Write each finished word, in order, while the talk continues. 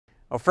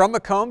Well, from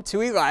Macomb to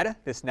Elida,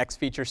 this next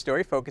feature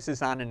story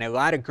focuses on an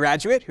Elida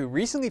graduate who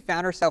recently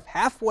found herself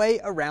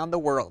halfway around the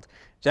world.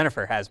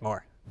 Jennifer has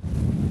more.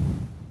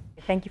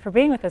 Thank you for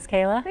being with us,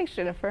 Kayla. Thanks,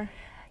 Jennifer.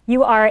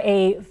 You are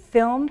a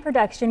film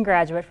production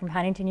graduate from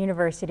Huntington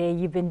University.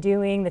 You've been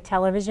doing the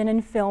television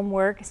and film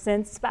work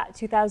since about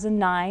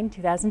 2009,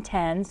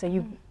 2010, so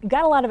you've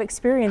got a lot of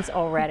experience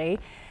already.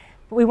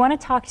 But we want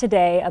to talk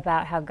today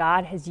about how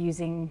God is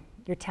using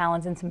your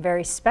talents in some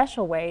very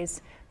special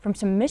ways from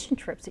some mission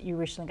trips that you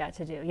recently got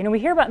to do. You know, we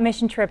hear about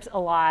mission trips a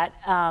lot.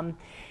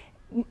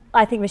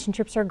 I think mission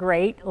trips are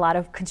great, a lot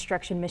of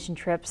construction mission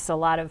trips, a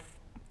lot of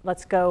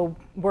let's go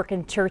work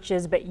in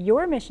churches, but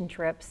your mission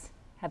trips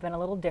have been a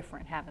little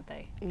different, haven't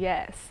they?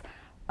 Yes.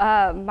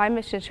 My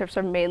mission trips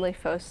are mainly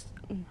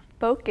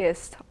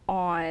focused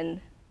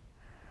on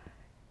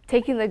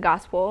taking the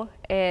gospel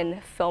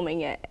and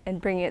filming it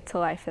and bringing it to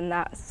life in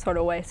that sort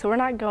of way. So we're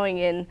not going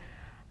in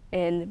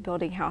and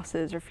building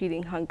houses or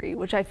feeding hungry,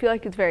 which I feel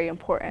like is very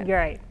important.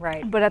 Right,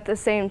 right. But at the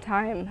same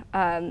time,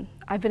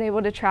 I've been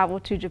able to travel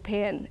to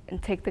Japan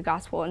and take the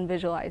gospel and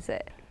visualize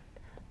it.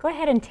 Go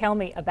ahead and tell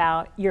me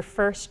about your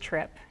first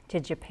trip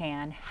to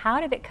Japan. How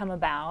did it come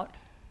about?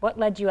 What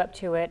led you up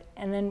to it?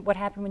 And then what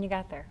happened when you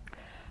got there?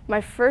 My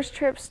first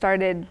trip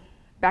started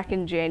back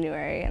in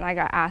January, and I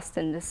got asked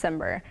in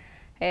December.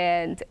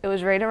 And it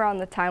was right around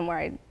the time where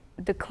I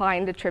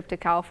declined a trip to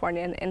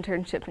California, an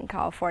internship in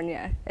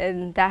California.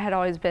 And that had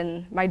always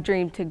been my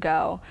dream to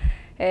go.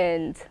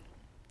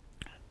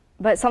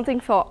 But something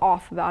felt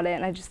off about it,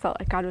 and I just felt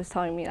like God was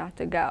telling me not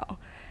to go.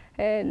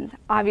 And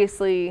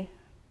obviously,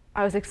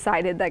 I was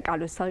excited that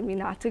God was telling me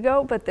not to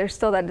go, but there's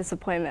still that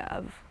disappointment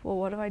of, well,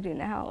 what do I do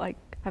now? Like,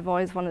 I've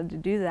always wanted to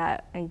do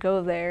that and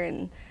go there,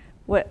 and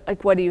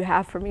what do you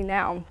have for me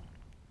now?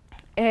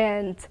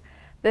 And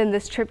then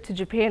this trip to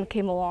Japan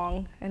came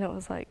along, and it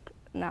was like,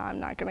 no, I'm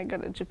not gonna go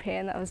to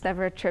Japan. That was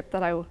never a trip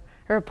or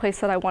a place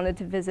that I wanted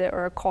to visit,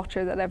 or a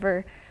culture that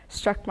ever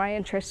struck my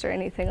interest or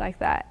anything like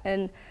that.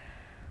 And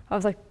I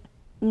was like,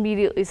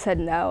 immediately said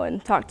no,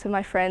 and talked to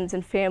my friends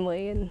and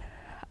family and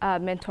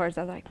mentors.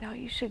 I was like, no,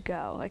 you should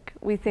go. Like,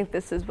 we think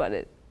this is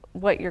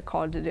what you're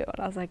called to do. And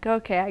I was like,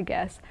 okay, I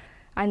guess.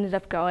 I ended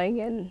up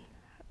going, and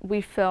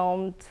we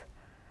filmed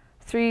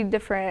 3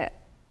 different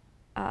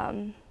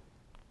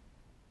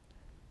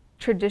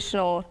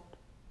traditional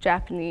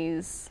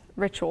Japanese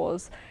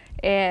rituals,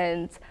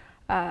 and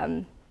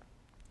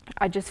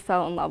I just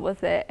fell in love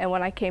with it. And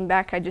when I came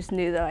back, I just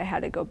knew that I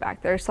had to go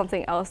back. There was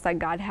something else that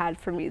God had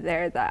for me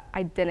there that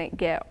I didn't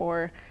get,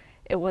 or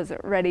it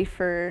wasn't ready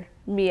for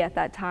me at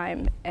that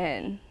time.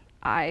 And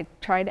I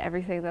tried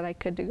everything that I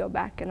could to go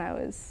back, and I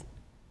was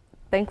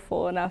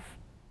thankful enough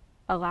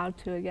allowed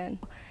to again.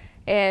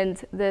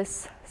 And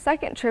this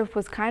second trip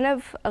was kind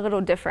of a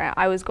little different.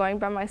 I was going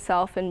by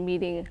myself and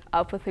meeting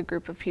up with a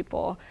group of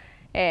people,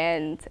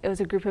 and it was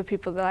a group of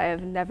people that I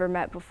have never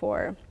met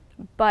before.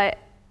 But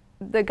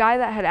the guy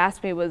that had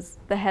asked me was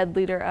the head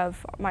leader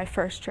of my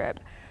first trip.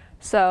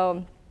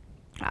 So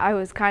I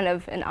was kind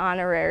of an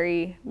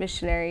honorary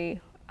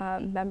missionary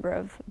member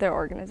of their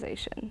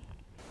organization.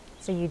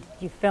 So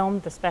you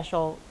filmed the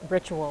special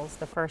rituals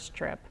the first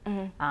trip.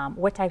 Mm-hmm.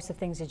 What types of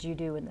things did you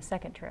do in the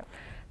second trip?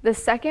 The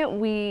second,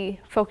 we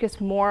focused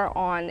more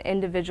on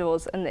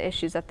individuals and the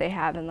issues that they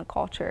have in the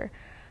culture.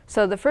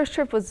 So the first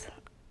trip was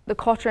the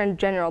culture in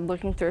general,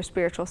 looking through a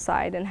spiritual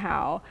side, and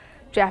how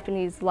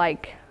Japanese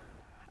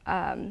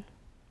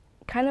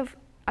kind of,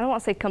 I don't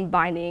want to say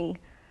combining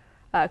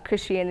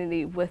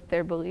Christianity with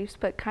their beliefs,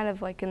 but kind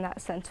of like in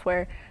that sense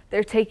where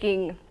they're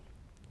taking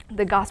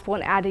the gospel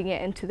and adding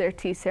it into their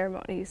tea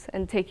ceremonies,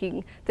 and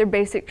taking their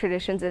basic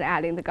traditions and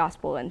adding the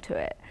gospel into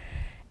it.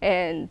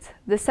 And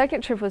the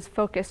second trip was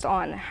focused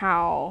on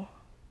how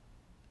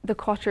the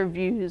culture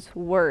views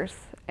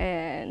worth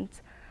and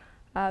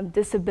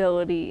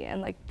disability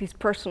and like these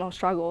personal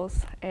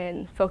struggles,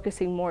 and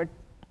focusing more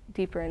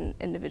deeper in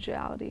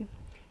individuality.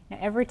 Now,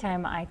 every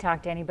time I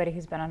talk to anybody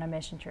who's been on a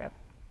mission trip,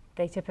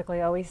 they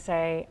typically always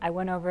say, I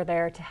went over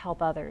there to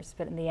help others,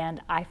 but in the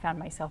end, I found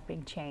myself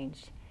being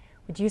changed.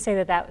 Would you say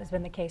that that has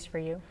been the case for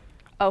you?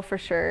 Oh, for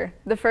sure.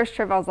 The first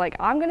trip, I was like,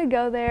 I'm gonna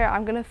go there,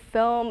 I'm gonna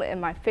film, and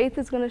my faith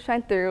is gonna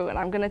shine through, and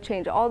I'm gonna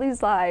change all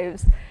these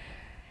lives.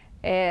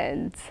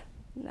 And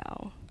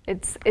no,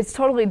 it's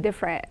totally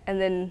different. And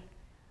then,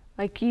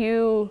 like,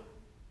 you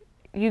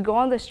go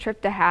on this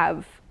trip to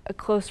have a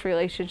close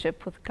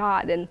relationship with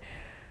God and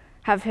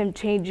have Him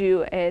change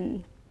you.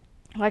 And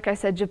like I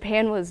said,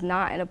 Japan was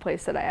not in a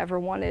place that I ever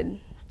wanted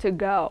to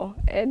go.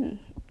 And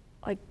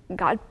like,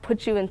 God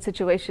puts you in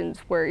situations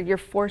where you're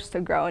forced to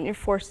grow and you're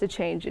forced to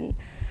change, and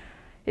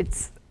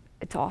it's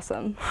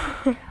awesome.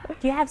 Do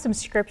you have some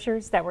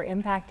scriptures that were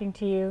impacting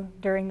to you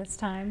during this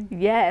time?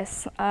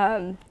 Yes.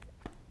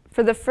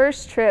 For the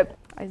first trip,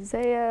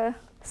 Isaiah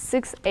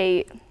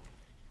 6:8,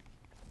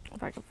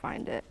 if I can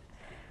find it.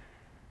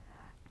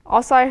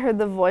 Also I heard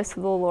the voice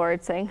of the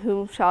Lord saying,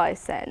 whom shall I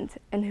send,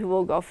 and who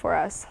will go for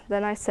us?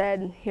 Then I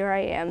said, here I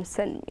am,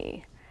 send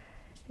me.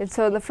 And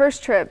so the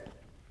first trip,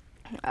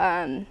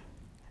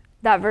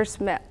 that verse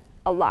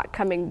a lot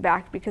coming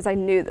back because I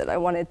knew that I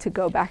wanted to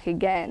go back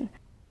again.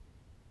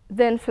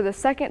 Then for the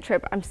second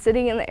trip, I'm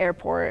sitting in the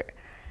airport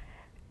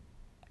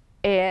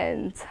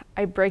and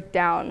I break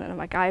down and I'm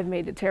like, I've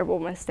made a terrible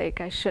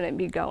mistake. I shouldn't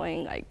be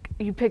going. Like,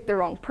 you picked the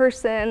wrong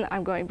person.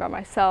 I'm going by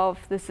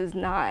myself. This is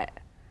not,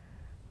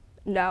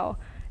 no.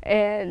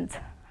 And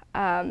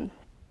a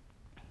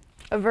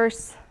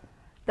verse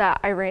that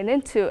I ran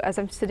into as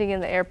I'm sitting in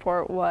the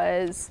airport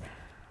was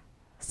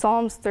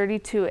Psalms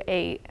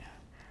 32:8.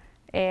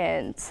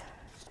 And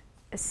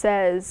it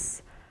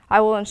says, I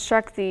will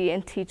instruct thee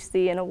and teach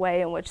thee in a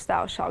way in which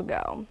thou shalt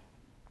go.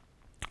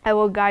 I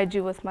will guide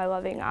you with my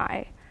loving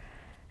eye.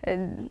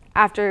 And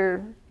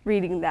after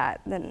reading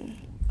that, then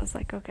I was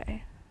like,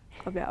 okay,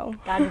 I'll go.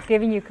 God was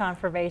giving you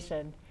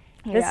confirmation.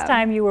 This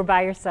time you were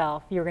by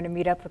yourself. You were going to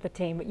meet up with the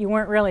team, but you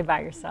weren't really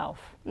by yourself.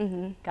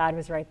 God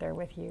was right there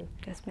with you,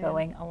 Yes, ma'am.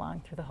 going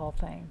along through the whole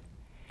thing.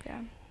 Yeah.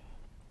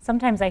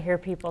 Sometimes I hear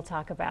people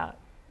talk about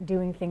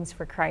doing things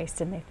for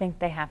Christ and they think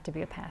they have to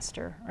be a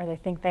pastor, or they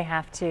think they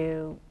have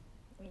to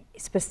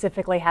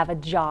specifically have a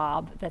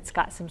job that's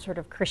got some sort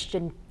of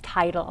Christian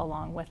title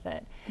along with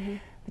it.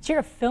 But you're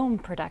a film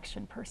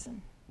production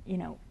person. You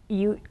know,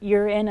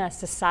 you're in a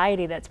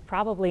society that's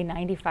probably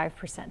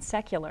 95%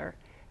 secular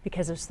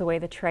because it's the way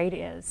the trade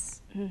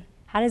is.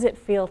 How does it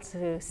feel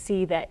to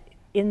see that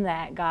in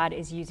that God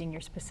is using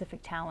your specific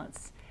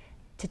talents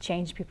to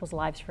change people's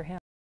lives for Him?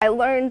 I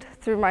learned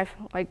through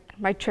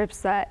my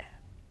trips that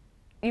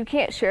you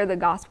can't share the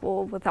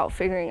gospel without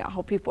figuring out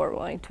how people are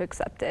willing to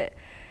accept it.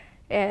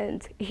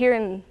 And here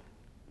in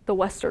the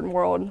Western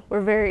world, we're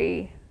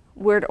very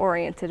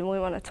word-oriented and we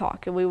want to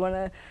talk and we want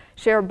to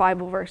share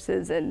Bible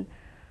verses and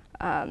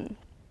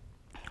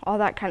all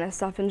that kind of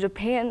stuff. In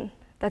Japan,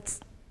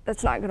 that's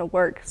not going to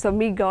work. So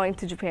me going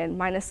to Japan,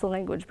 minus the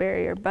language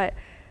barrier, but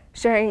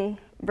sharing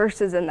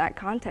verses in that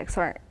context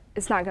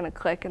it's not going to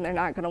click and they're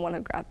not going to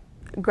want to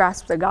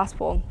grasp the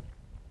gospel.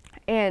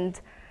 And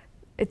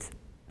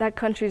that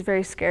country is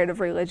very scared of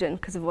religion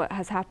because of what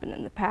has happened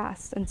in the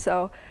past. And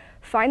so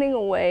finding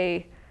a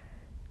way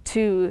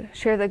to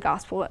share the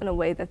gospel in a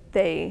way that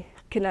they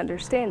can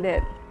understand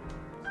it,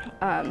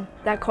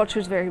 that culture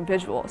is very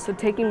visual. So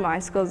taking my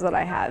skills that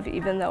I have,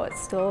 even though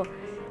it's still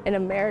an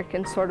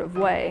American sort of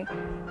way,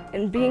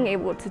 and being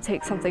able to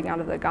take something out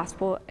of the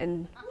gospel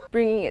and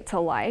bringing it to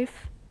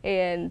life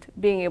and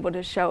being able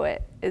to show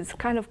it is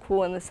kind of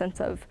cool in the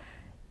sense of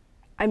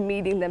I'm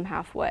meeting them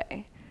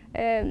halfway.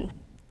 And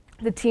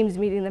the team's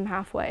meeting them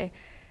halfway.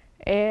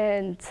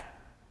 And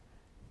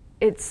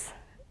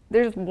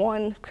there's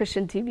one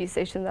Christian TV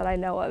station that I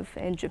know of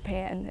in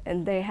Japan,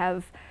 and they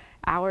have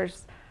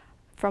hours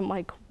from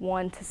like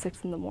 1 to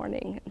 6 in the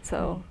morning. And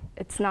so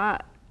it's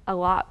not a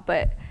lot,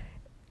 but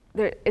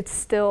it's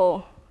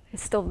still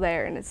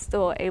there and it's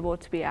still able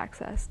to be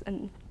accessed,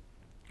 and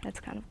that's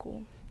kind of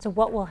cool. So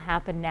what will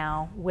happen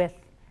now with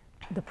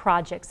the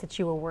projects that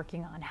you were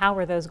working on? How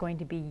are those going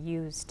to be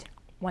used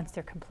once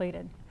they're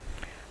completed?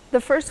 The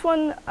first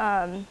one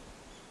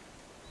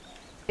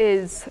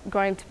is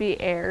going to be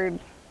aired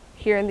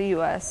here in the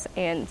US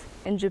and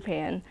in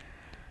Japan.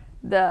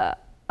 The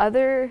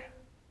other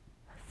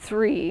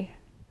 3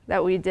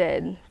 that we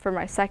did for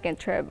my second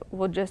trip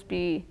will just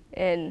be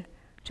in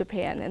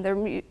Japan, and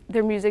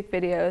they're music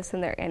videos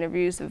and they're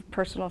interviews of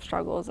personal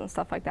struggles and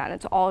stuff like that, and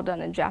it's all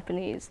done in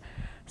Japanese.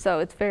 So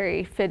it's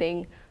very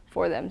fitting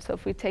for them. So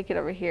if we take it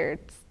over here,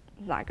 it's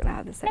not going to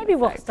have the same Maybe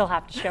effect. we'll still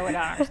have to show it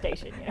on our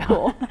station, you know.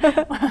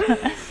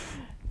 Cool.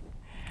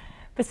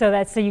 But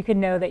so you can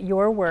know that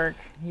your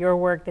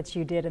work that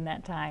you did in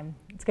that time,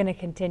 it's going to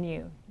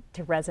continue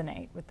to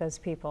resonate with those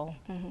people,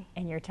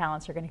 and your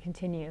talents are going to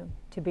continue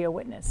to be a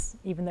witness,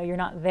 even though you're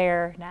not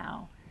there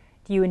now.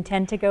 Do you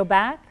intend to go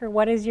back, or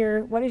what is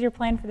your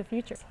plan for the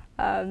future?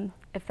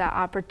 If that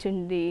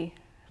opportunity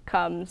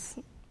comes,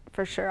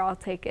 for sure I'll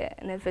take it,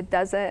 and if it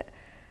doesn't,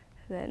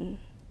 then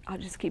I'll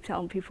just keep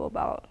telling people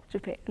about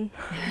Japan.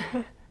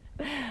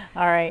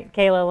 All right,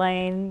 Kayla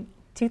Lane,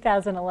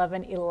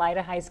 2011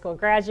 Elida High School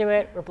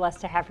graduate. We're blessed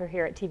to have her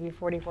here at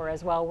TV44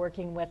 as well,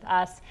 working with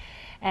us,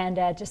 and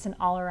just an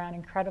all-around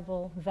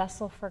incredible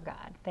vessel for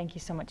God. Thank you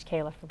so much,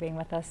 Kayla, for being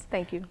with us.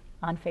 Thank you.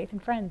 On Faith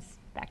and Friends.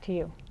 Back to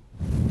you.